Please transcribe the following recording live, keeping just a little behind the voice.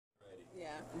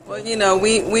But you know,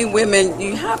 we women,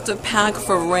 you have to pack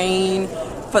for rain,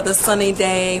 for the sunny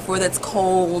day, for that's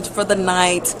cold, for the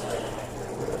night.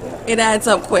 It adds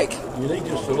up quick. You need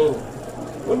just a little.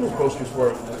 Women are supposed to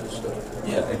swear on that stuff.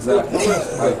 Yeah, exactly.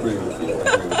 I agree with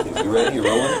you. You ready? You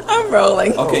rolling? I'm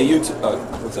rolling. Okay, YouTube.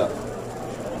 What's up?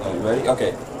 Are you ready?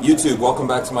 Okay, YouTube. Welcome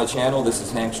back to my channel. This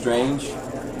is Hank Strange.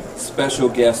 Special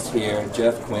guest here,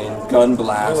 Jeff Quinn,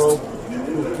 GunBlast.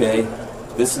 Hello. Okay,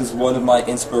 this is one of my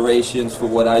inspirations for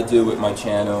what I do with my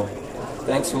channel.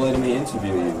 Thanks for letting me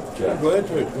interview you, Jeff. Glad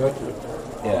to.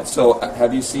 Yeah. So,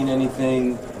 have you seen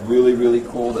anything really, really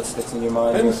cool that sticks in your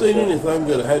mind? I hadn't seen anything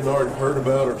that I hadn't already heard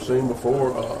about or seen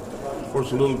before. Of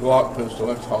course, a little Glock pistol,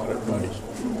 that's hot. Everybody's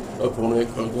up on it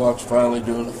because Glock's finally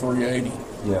doing a 380.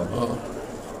 Yeah.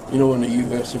 You know, in the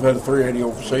U.S., they've had a 380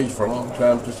 overseas for a long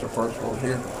time, just the first one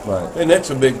here. Right. And that's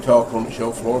a big talk on the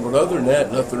show floor. But other than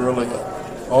that, nothing really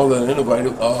all that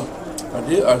innovative.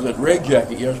 I was at Red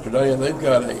Jacket yesterday, and they've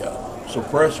got a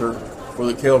suppressor for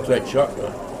the Kel-Tec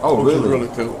shotgun. Oh, which really? is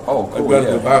really cool. Oh, cool. They've got a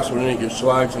yeah. device with it, it just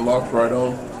slides and locks right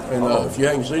on. And if you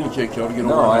haven't seen the chicks, you ought to get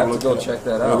over No, I and have to go check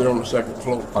that out. They're on the second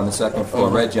floor. On the second floor,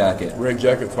 Red Jacket. Red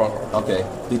Jacket firearms. Okay.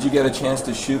 Did you get a chance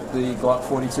to shoot the Glock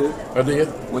 42? I did.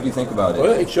 What do you think about it?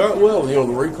 Well, it shot well. You know,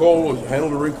 the recoil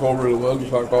handled the recoil really well,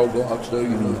 just like all Glocks do. You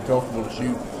know, it's comfortable to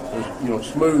shoot. It's, you know,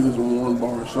 smooth as a one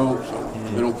bar of soap, so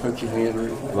they don't cut your hand or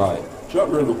anything. Right. Shot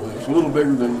really well. It's a little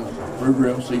bigger than the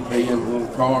Ruger LCP and the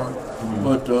little car,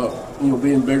 but you know,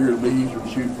 being bigger, it'll be easier to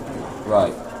shoot for people.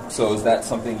 Right. So is that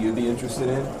something you'd be interested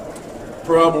in?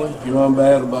 Probably. You know, I'm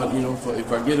bad about, you know,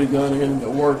 if I get a gun in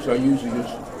that works, I usually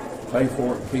just pay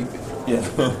for it and keep it. Yeah.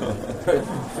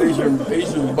 Easier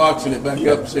than boxing it back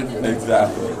up and sitting there.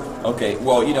 Exactly. Okay.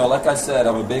 Well, you know, like I said,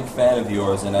 I'm a big fan of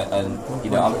yours, and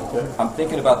you know, I'm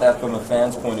thinking about that from a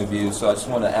fan's point of view. So I just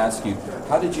want to ask you,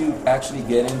 how did you actually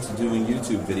get into doing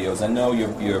YouTube videos? I know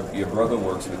your brother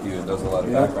works with you and does a lot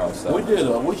of background stuff. We did.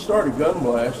 We started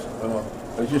GunBlast.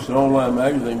 It was just an online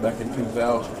magazine back in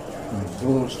 2000. And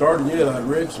when we started it, I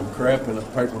read some crap in a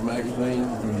paper magazine.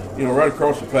 You know, right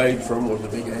across the page from was a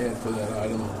big ad for that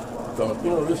item. I thought, you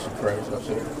know, this is crazy. I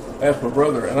said, asked my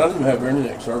brother, and I didn't have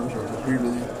internet service or computer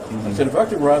then. I said, if I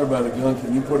could write about a gun,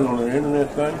 can you put it on an internet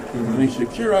thing? And he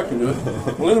said, sure, I can do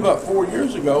it. Well, then about 4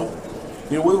 years ago,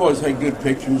 you know, we've always had good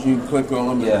pictures. You can click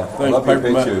on them. Yeah, things love your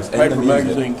pictures. Paper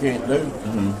magazine can't do.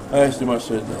 I asked him, I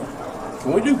said,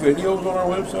 can we do videos on our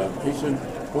website? He said,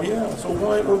 well, yeah. So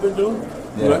why ain't we been doing it?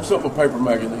 Yeah. Well, that's something a paper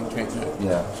magazine can't do.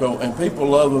 Yeah. So, and people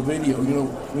love a video. You know,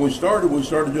 when we started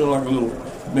doing like a little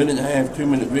minute and a half, 2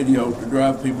 minute video to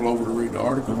drive people over to read the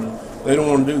article. They don't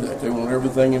want to do that. They want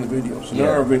everything in the video. So now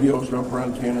our videos are up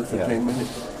around 10 or 15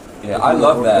 minutes. Yeah, I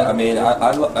love that. I mean,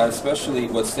 I especially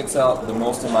what sticks out the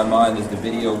most in my mind is the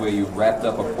video where you wrapped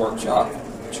up a pork chop,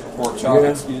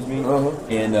 excuse me,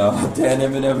 in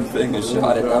denim and everything and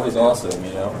shot it. That was awesome,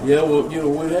 you know. Yeah, well, you know,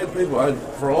 we had people.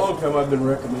 For a long time, I've been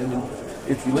recommending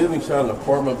if you live inside an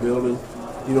apartment building,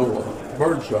 you know, a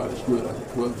bird shot is good on the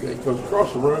 12 gauge because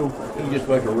across the room it'll just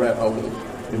make a rat hole.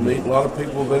 And a lot of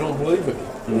people, they don't believe it.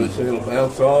 They say it'll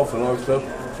bounce off and all that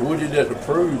stuff. So we did that to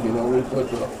prove, you know, we put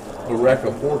a rack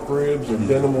of pork ribs and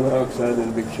denim on the outside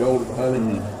and a big shoulder behind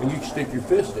it, and you can stick your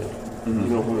fist in it. You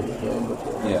know, when it's done.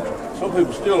 But, some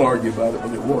people still argue about it,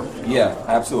 but it works. Yeah,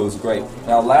 absolutely. It's great.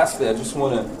 Now, lastly, I just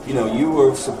want to, you know, you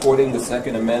were supporting the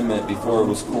Second Amendment before it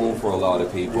was cool for a lot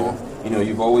of people. Yeah. You know,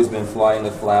 you've always been flying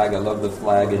the flag. I love the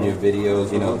flag in your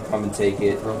videos, you know, come and take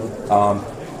it.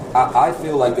 I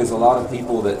feel like there's a lot of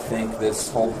people that think this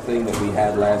whole thing that we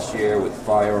had last year with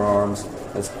firearms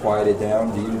has quieted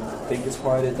down. Do you think it's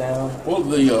quieted down? Well,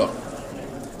 the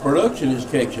production is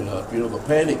catching up. You know, the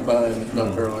panic buying is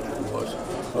not there like it was.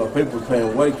 People are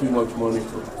paying way too much money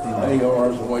for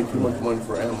ARs and way too much money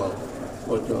for ammo.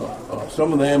 But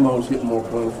some of the ammo is getting more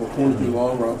plentiful. 22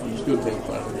 long rifles, you still can't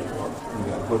find it anymore.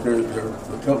 But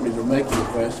the companies are making it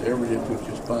fast. Every day people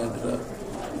just find it up.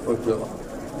 But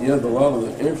yeah, a lot of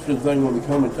the interesting thing when we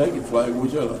come and take it flag, we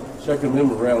had a Second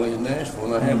Amendment rally in Nashville,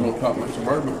 and I had it on top of my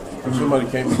Suburban, and somebody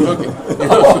came and took it. You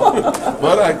know?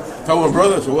 But I told my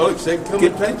brother, I said, well, it said come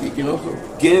and take it, you know.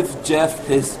 So. Give Jeff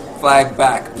his flag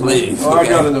back, please. Oh, okay. I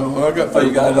got another one.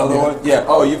 You got another one? Yeah.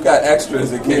 Oh, you've got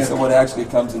extras in case someone actually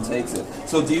comes and takes it.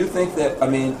 So do you think that, I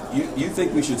mean, you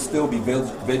think we should still be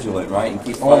vigilant, right, and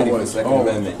keep fighting for the Second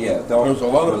Amendment? Yeah. There's a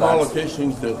lot of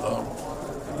politicians that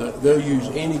they'll use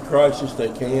any crisis they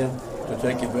can to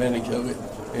take advantage of it.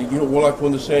 And you know, well, like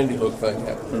when the Sandy Hook thing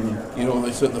happened, you know,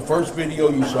 they said the first video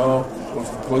you saw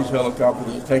was the police helicopter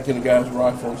that was taking the guy's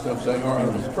rifle and stuff, saying, all right,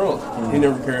 it was a trunk. He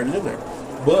never carried it in there.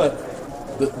 But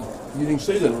you didn't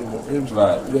see that anymore. It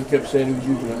was, they kept saying he was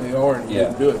using an AR and he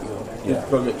didn't do it, you know. Yeah. just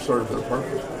because it serves their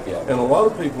purpose. Yeah. And a lot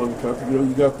of people in the country, you know,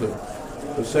 you got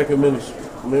the Second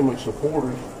Amendment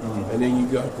supporters, and then you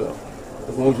got the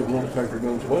ones that want to take their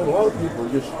guns away. And a lot of people are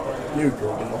just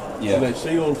neutral, you know. Yeah. And they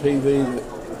see on TV that,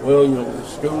 well, you know, the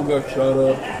school got shot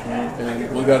up,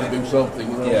 and we got to do something,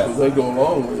 you know. Yeah. So they go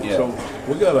along with it. Yeah. So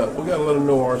we gotta let them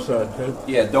know our side too.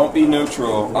 Yeah, don't be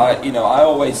neutral. I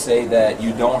always say that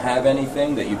you don't have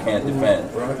anything that you can't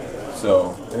defend. Right.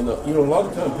 So, And you know, a lot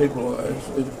of times people,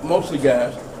 it's mostly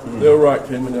guys, they'll write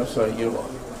to me and they'll say, you know,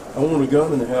 I want a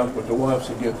gun in the house, but the wife's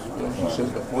against it. You know, she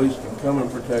says the police can come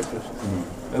and protect us.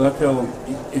 And I tell them,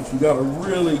 if you got a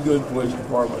really good police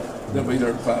department, they'll be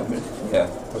there in 5 minutes. yeah.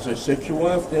 I say, sit your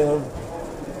wife down,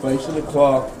 facing the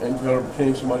clock, and tell her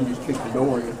pretend somebody just kicked the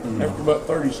door in. After about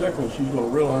 30 seconds, she's going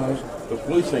to realize the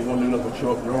police ain't going to do nothing but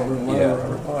show up and draw her and let her out of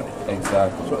her body.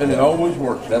 Exactly. So, and it always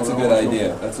works. That's a good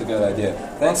idea. That's a good idea.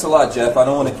 Thanks a lot, Jeff. I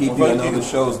don't want to keep you. I know the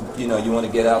show's, you want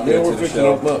to get out there to Yeah, we're the fixing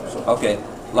show. to open up. So. Okay.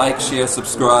 Like, share,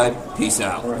 subscribe. Peace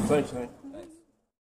out. All right, thanks, Hank.